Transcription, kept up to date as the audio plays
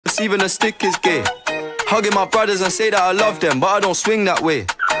even a stick is gay. Hugging my brothers and say that I love them, but I don't swing that way.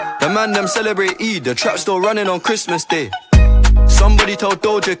 The man them celebrate Eid, the trap still running on Christmas Day. Somebody told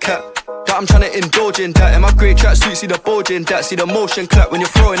Doja Cat that I'm trying to indulge in that. In my grey tracksuit, see the bulge in that. See the motion clap when you're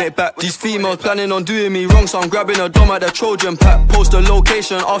throwing it back. These females planning on doing me wrong, so I'm grabbing a dom at the Trojan pack. Post the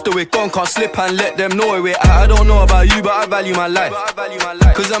location after we're gone, can't slip and let them know where we're at. I don't know about you, but I value my life.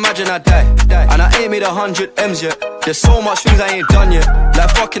 Cause imagine I die, and I ain't made 100 M's yet. There's so much things I ain't done yet,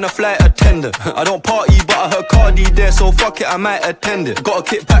 like fucking a flight attendant. I don't party, but I heard Cardi there, so fuck it, I might attend it. Gotta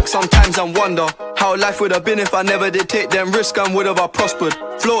kick back sometimes and wonder how life would have been if I never did take them risks, and would have I prospered.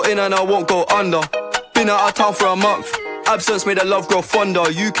 Floating and I won't go under. Been out of town for a month, absence made the love grow fonder.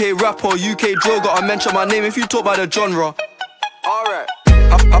 UK rap or UK drill, gotta mention my name if you talk about the genre. Alright,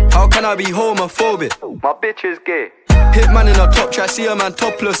 how can I be homophobic? My bitch is gay. Hitman in a top track, see a man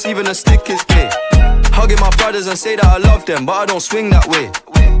topless, even a stick is gay. Hugging my brothers and say that I love them, but I don't swing that way.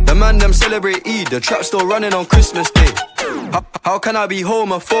 The man them celebrate Eid, the trap still running on Christmas Day. How can I be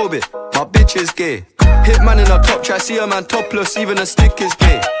homophobic? My bitch is gay. Hitman in a top track, see a man topless, even a stick is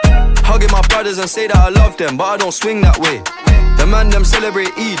gay. Hugging my brothers and say that I love them, but I don't swing that way. The man them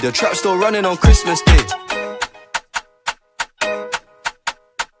celebrate Eid, the trap still running on Christmas Day.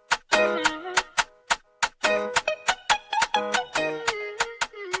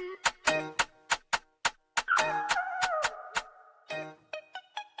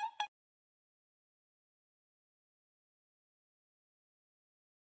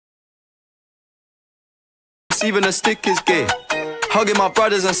 Even a stick is gay. Hugging my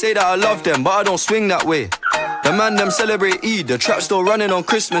brothers and say that I love them, but I don't swing that way. The man them celebrate Eid, the trap still running on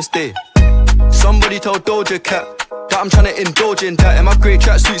Christmas Day. Somebody told Doja Cat that I'm trying to indulge in that. In my grey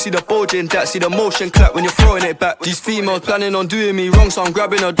tracksuit, see the bulge in that. See the motion clap when you're throwing it back. These females planning on doing me wrong, so I'm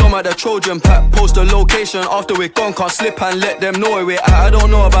grabbing a dom at the Trojan pack. Post the location after we're gone, can't slip and let them know where we're at. I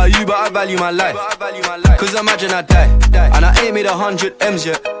don't know about you, but I value my life. Cause imagine I die, and I ain't made 100 M's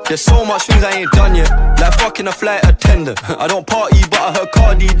yet. There's so much things I ain't done yet, like fucking a flight attendant. I don't party, but I heard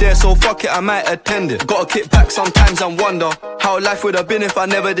Cardi there, so fuck it, I might attend it. Gotta kick back sometimes and wonder how life would have been if I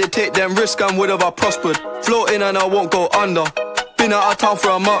never did take them risks, and would have I prospered. Floating and I won't go under. Been out of town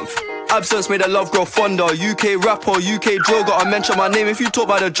for a month, absence made the love grow fonder. UK rap or UK drill, gotta mention my name if you talk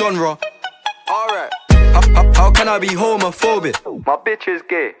about the genre. Alright, how can I be homophobic? My bitch is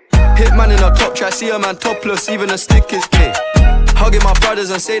gay. Hitman in a top track, see a man topless, even a stick is gay. Hugging my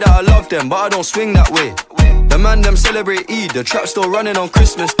brothers and say that I love them, but I don't swing that way. The man them celebrate Eid, the trap still running on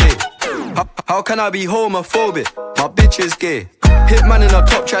Christmas Day. How can I be homophobic? My bitch is gay. Hitman in a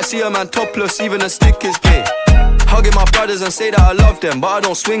top track, see a man topless, even a stick is gay. Hugging my brothers and say that I love them, but I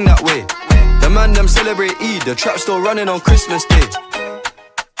don't swing that way. The man them celebrate Eid, the trap still running on Christmas Day.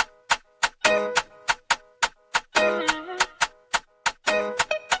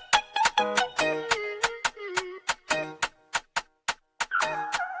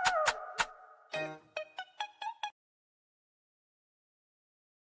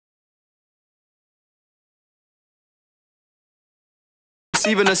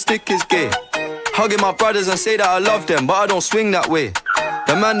 Even a stick is gay. Hugging my brothers and say that I love them, but I don't swing that way.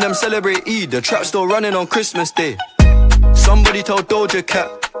 The man them celebrate Eid, the trap still running on Christmas Day. Somebody told Doja Cat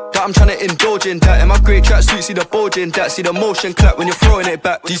that I'm trying to indulge in that. In my grey tracksuit, see the bulge in that. See the motion clap when you're throwing it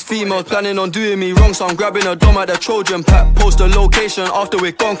back. These females planning on doing me wrong, so I'm grabbing a dom at the Trojan pack. Post the location after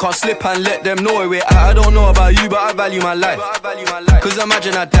we're gone, can't slip and let them know where we're at. I don't know about you, but I value my life. Cause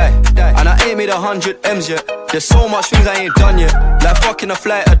imagine I die, and I ain't made 100 M's yet. There's so much things I ain't done yet, like fucking a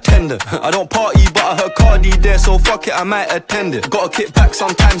flight attendant. I don't party, but I heard Cardi there, so fuck it, I might attend it. Gotta kick back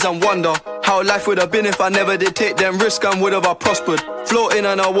sometimes and wonder how life would have been if I never did take them risks, and would have I prospered. Floating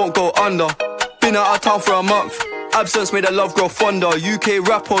and I won't go under. Been out of town for a month, absence made the love grow fonder. UK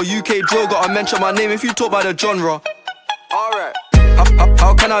rap or UK drill, gotta mention my name if you talk about the genre. Alright,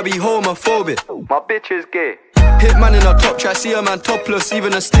 how can I be homophobic? My bitch is gay. Hitman in a top track, see a man topless,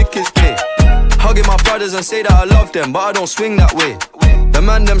 even a stick is gay. Hugging my brothers and say that I love them, but I don't swing that way. The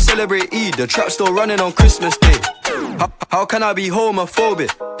man them celebrate Eid, the trap still running on Christmas Day. How can I be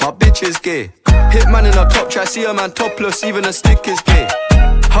homophobic? My bitch is gay. Hitman in a top track, see a man topless, even a stick is gay.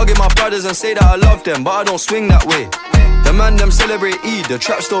 Hugging my brothers and say that I love them, but I don't swing that way. The man them celebrate Eid, the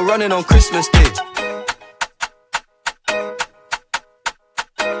trap still running on Christmas Day.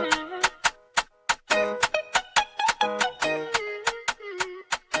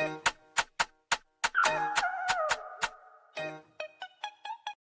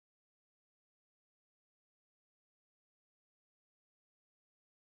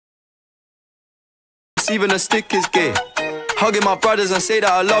 Even a stick is gay. Hugging my brothers and say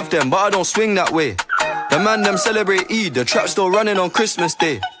that I love them, but I don't swing that way. The man them celebrate Eid, the trap still running on Christmas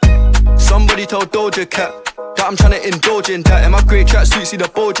Day. Somebody told Doja Cat that I'm tryna indulge in that. In my grey tracksuit, see the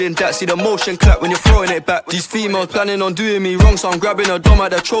bulge in that. See the motion clap when you're throwing it back. These females planning on doing me wrong, so I'm grabbing a dom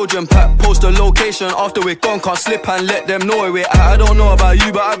at the Trojan pack. Post the location after we're gone, can't slip and let them know where we're at. I don't know about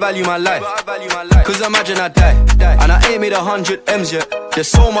you, but I value my life. Cause imagine I die, and I ain't made 100 M's yet. There's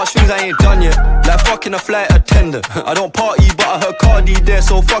so much things I ain't done yet, like fucking a flight attendant. I don't party, but I heard Cardi there,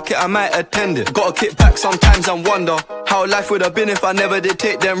 so fuck it, I might attend it. Gotta kick back sometimes and wonder how life would have been if I never did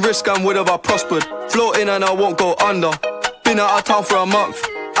take them risks and would have I prospered. Floating and I won't go under. Been out of town for a month.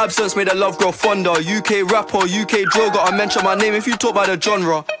 Absence made the love grow fonder. UK rap or UK drill, gotta mention my name if you talk about the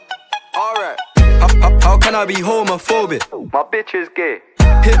genre. Alright. How can I be homophobic? My bitch is gay.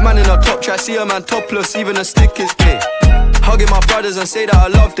 Hit man in a top try, see a man topless, even a stick is gay. Hugging my brothers and say that I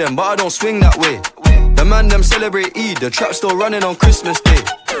love them, but I don't swing that way. The man them celebrate Eid, the trap still running on Christmas Day.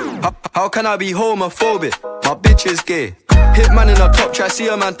 How can I be homophobic? My bitch is gay. Hit man in a top try, see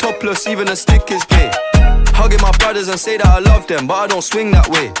a man topless, even a stick is gay. Hugging my brothers and say that I love them, but I don't swing that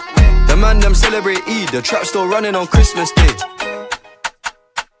way. The man them celebrate Eid, the trap still running on Christmas Day.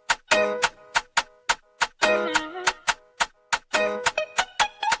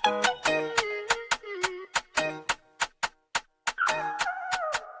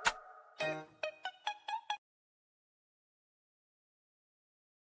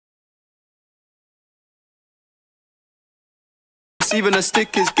 Even a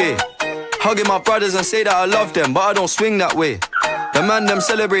stick is gay. Hugging my brothers and say that I love them, but I don't swing that way. The man them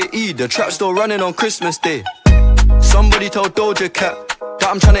celebrate Eid, the trap still running on Christmas Day. Somebody told Doja Cat that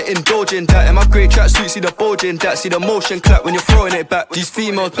I'm tryna indulge in that. In my grey tracksuit, see the bulge in that. See the motion clap when you're throwing it back. These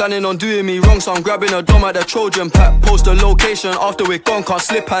females planning on doing me wrong, so I'm grabbing a dom at the Trojan pack. Post the location after we're gone, can't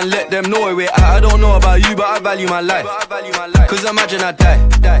slip and let them know where we're at. I don't know about you, but I value my life. Cause imagine I die,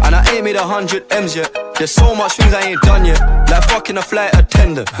 and I ain't made 100 M's yet. There's so much things I ain't done yet, like fucking a flight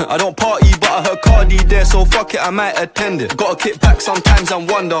attendant. I don't party, but I heard Cardi there, so fuck it, I might attend it. Gotta kick back sometimes and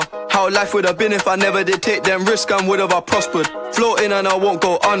wonder how life would have been if I never did take them risks and would have I prospered. Floating and I won't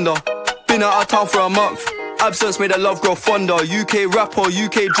go under. Been out of town for a month. Absence made the love grow fonder. UK rap or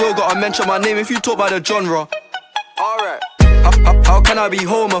UK drill, gotta mention my name if you talk about the genre. Alright. How can I be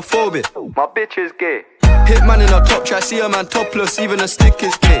homophobic? My bitch is gay. Hit man in a top try, see a man topless, even a stick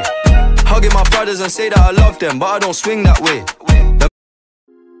is gay. Hugging my brothers and say that I love them, but I don't swing that way.